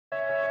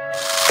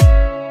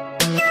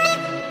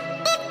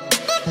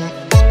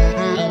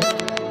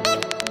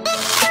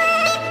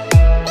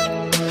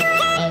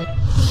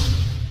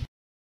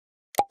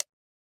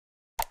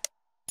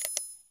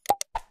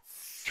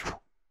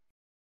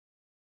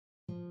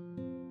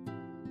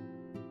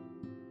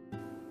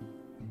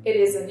It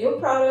is a new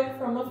product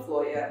from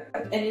Afloia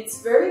and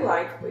it's very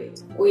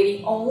lightweight,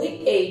 weighing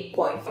only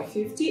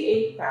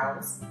 8.58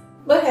 pounds,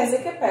 but has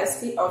a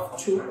capacity of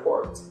 2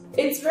 quart.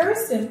 It's very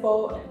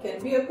simple and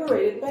can be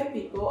operated by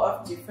people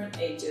of different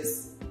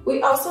ages.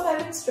 We also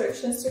have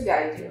instructions to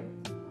guide you.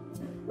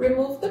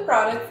 Remove the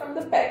product from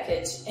the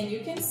package and you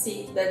can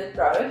see that the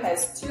product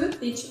has 2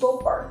 teachable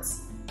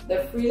parts,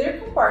 the freezer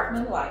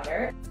compartment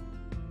liner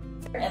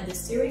and the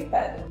steering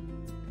paddle.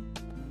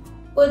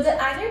 Put the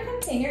iron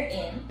container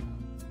in,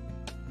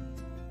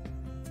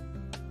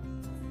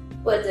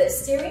 put the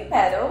steering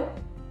paddle,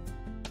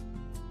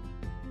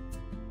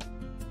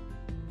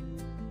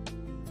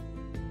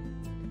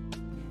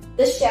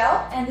 the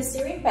shell and the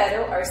steering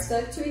paddle are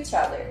stuck to each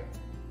other.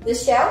 The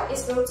shell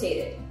is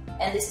rotated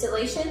and the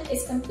installation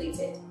is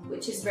completed,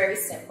 which is very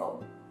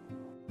simple.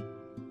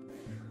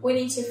 We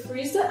need to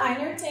freeze the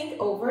iron tank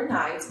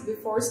overnight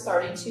before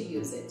starting to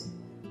use it.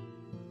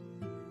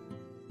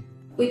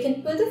 We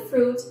can put the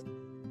fruit,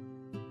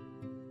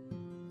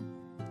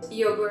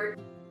 yogurt,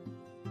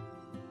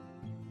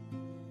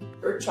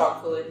 or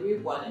chocolate we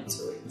want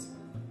into it.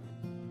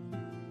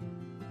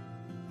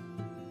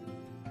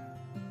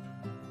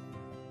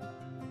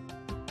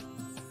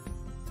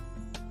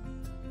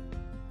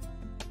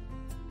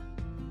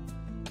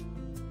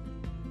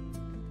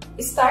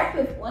 Start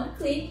with 1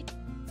 click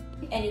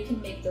and you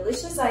can make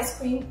delicious ice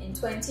cream in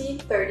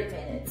 20-30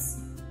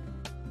 minutes.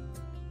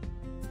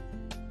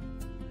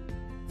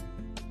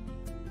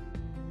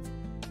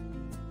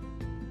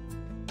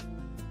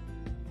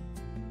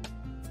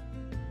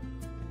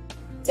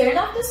 Turn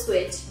off the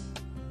switch,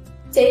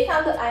 take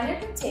out the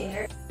iron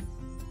container,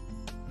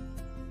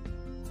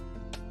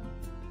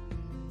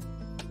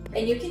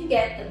 and you can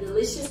get a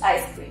delicious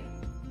ice cream.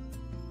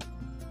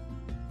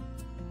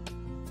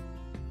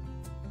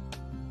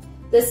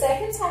 The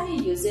second time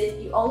you use it,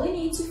 you only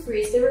need to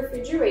freeze the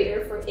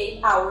refrigerator for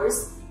 8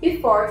 hours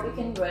before you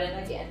can run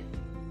it again.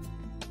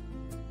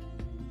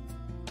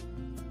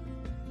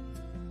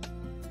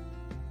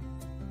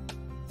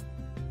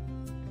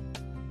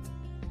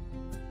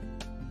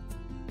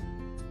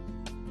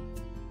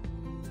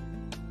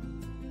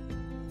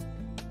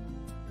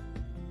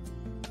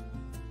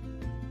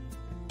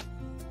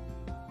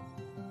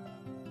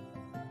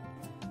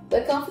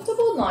 The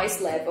comfortable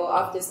noise level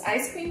of this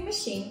ice cream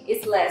machine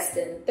is less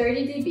than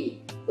 30 dB,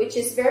 which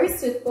is very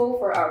suitable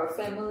for our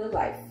family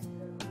life.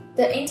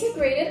 The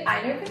integrated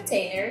iron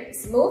container,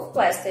 smooth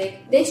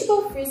plastic,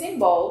 digital freezing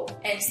bowl,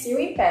 and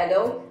steering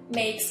paddle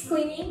makes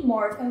cleaning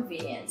more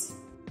convenient.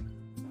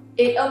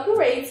 It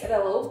operates at a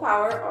low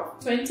power of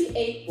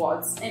 28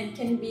 watts and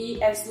can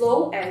be as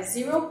low as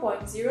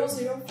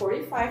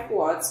 0.0045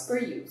 watts per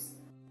use.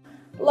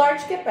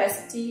 Large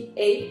capacity,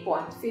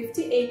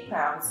 8.58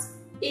 pounds.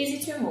 Easy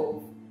to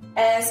move.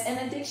 As an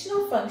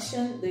additional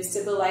function, the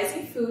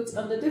stabilizing foot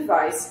on the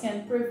device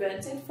can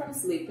prevent it from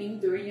slipping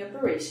during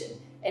operation,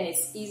 and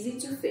it's easy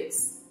to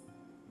fix.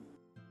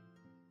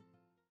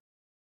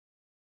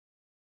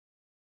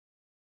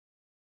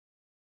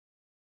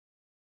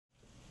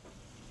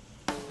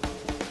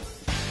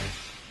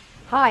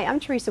 Hi, I'm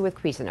Teresa with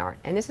Cuisinart,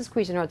 and this is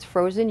Cuisinart's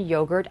frozen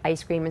yogurt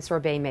ice cream and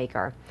sorbet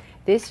maker.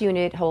 This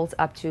unit holds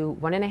up to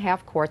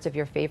 1.5 quarts of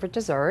your favorite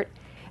dessert.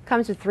 It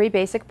comes with 3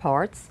 basic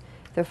parts.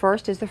 The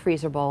first is the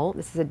freezer bowl.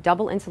 This is a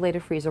double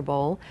insulated freezer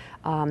bowl,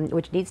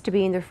 which needs to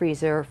be in the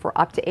freezer for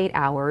up to 8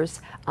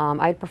 hours.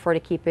 I'd prefer to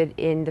keep it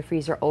in the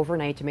freezer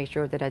overnight to make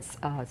sure that it's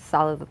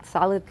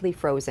solidly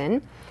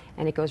frozen.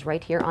 And it goes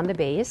right here on the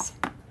base.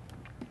 It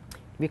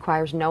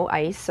requires no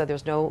ice, so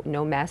there's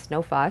no mess,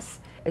 no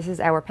fuss. This is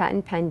our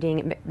patent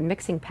pending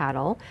mixing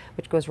paddle,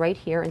 which goes right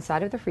here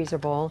inside of the freezer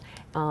bowl,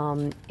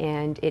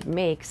 and it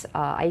makes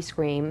ice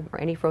cream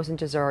or any frozen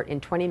dessert in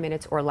 20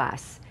 minutes or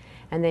less.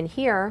 And then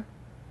here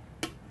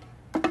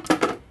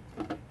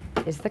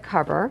is the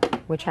cover,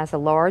 which has a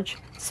large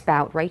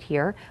spout right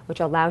here,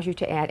 which allows you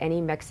to add any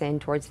mix in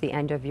towards the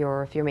end of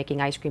your, if you're making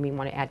ice cream, you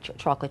want to add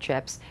chocolate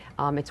chips.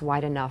 It's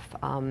wide enough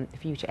for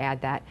you to add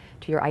that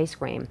to your ice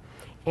cream.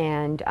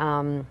 And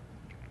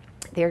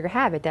there you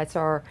have it. That's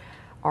our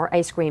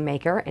ice cream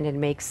maker, and it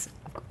makes,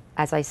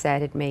 as I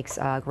said, it makes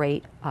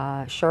great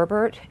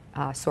sherbet,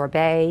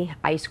 sorbet,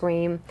 ice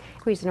cream.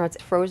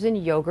 Cuisinart's frozen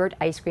yogurt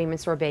ice cream and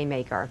sorbet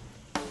maker.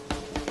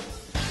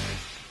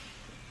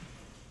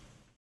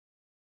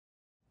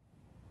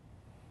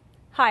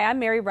 Hi, I'm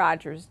Mary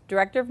Rogers,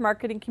 Director of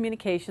Marketing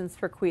Communications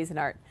for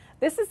Cuisinart.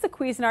 This is the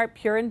Cuisinart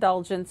Pure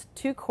Indulgence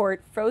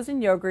 2-quart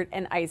frozen yogurt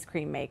and ice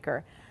cream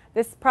maker.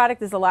 This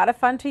product is a lot of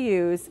fun to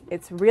use.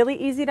 It's really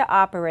easy to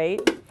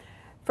operate.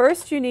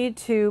 First, you need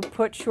to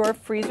put your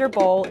freezer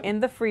bowl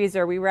in the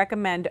freezer. We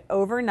recommend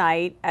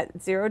overnight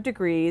at 0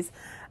 degrees,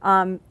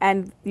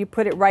 and you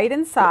put it right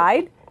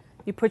inside.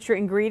 You put your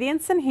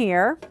ingredients in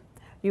here.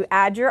 You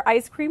add your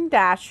ice cream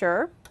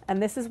dasher,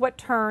 and this is what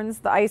turns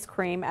the ice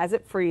cream as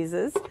it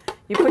freezes.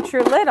 You put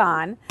your lid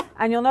on,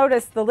 and you'll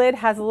notice the lid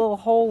has a little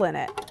hole in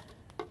it.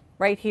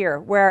 right here,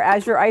 where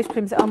as your ice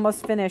cream's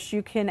almost finished,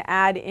 you can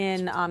add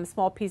in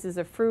small pieces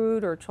of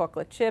fruit or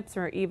chocolate chips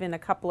or even a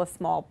couple of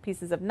small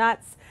pieces of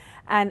nuts.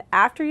 And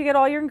after you get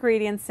all your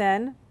ingredients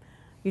in,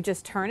 you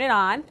just turn it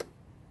on.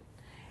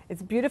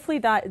 It's beautifully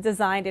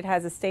designed. It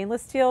has a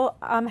stainless steel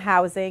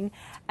housing.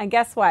 And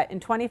guess what? In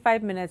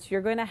 25 minutes,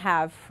 you're going to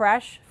have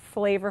fresh,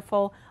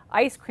 flavorful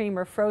ice cream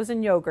or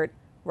frozen yogurt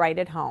right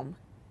at home.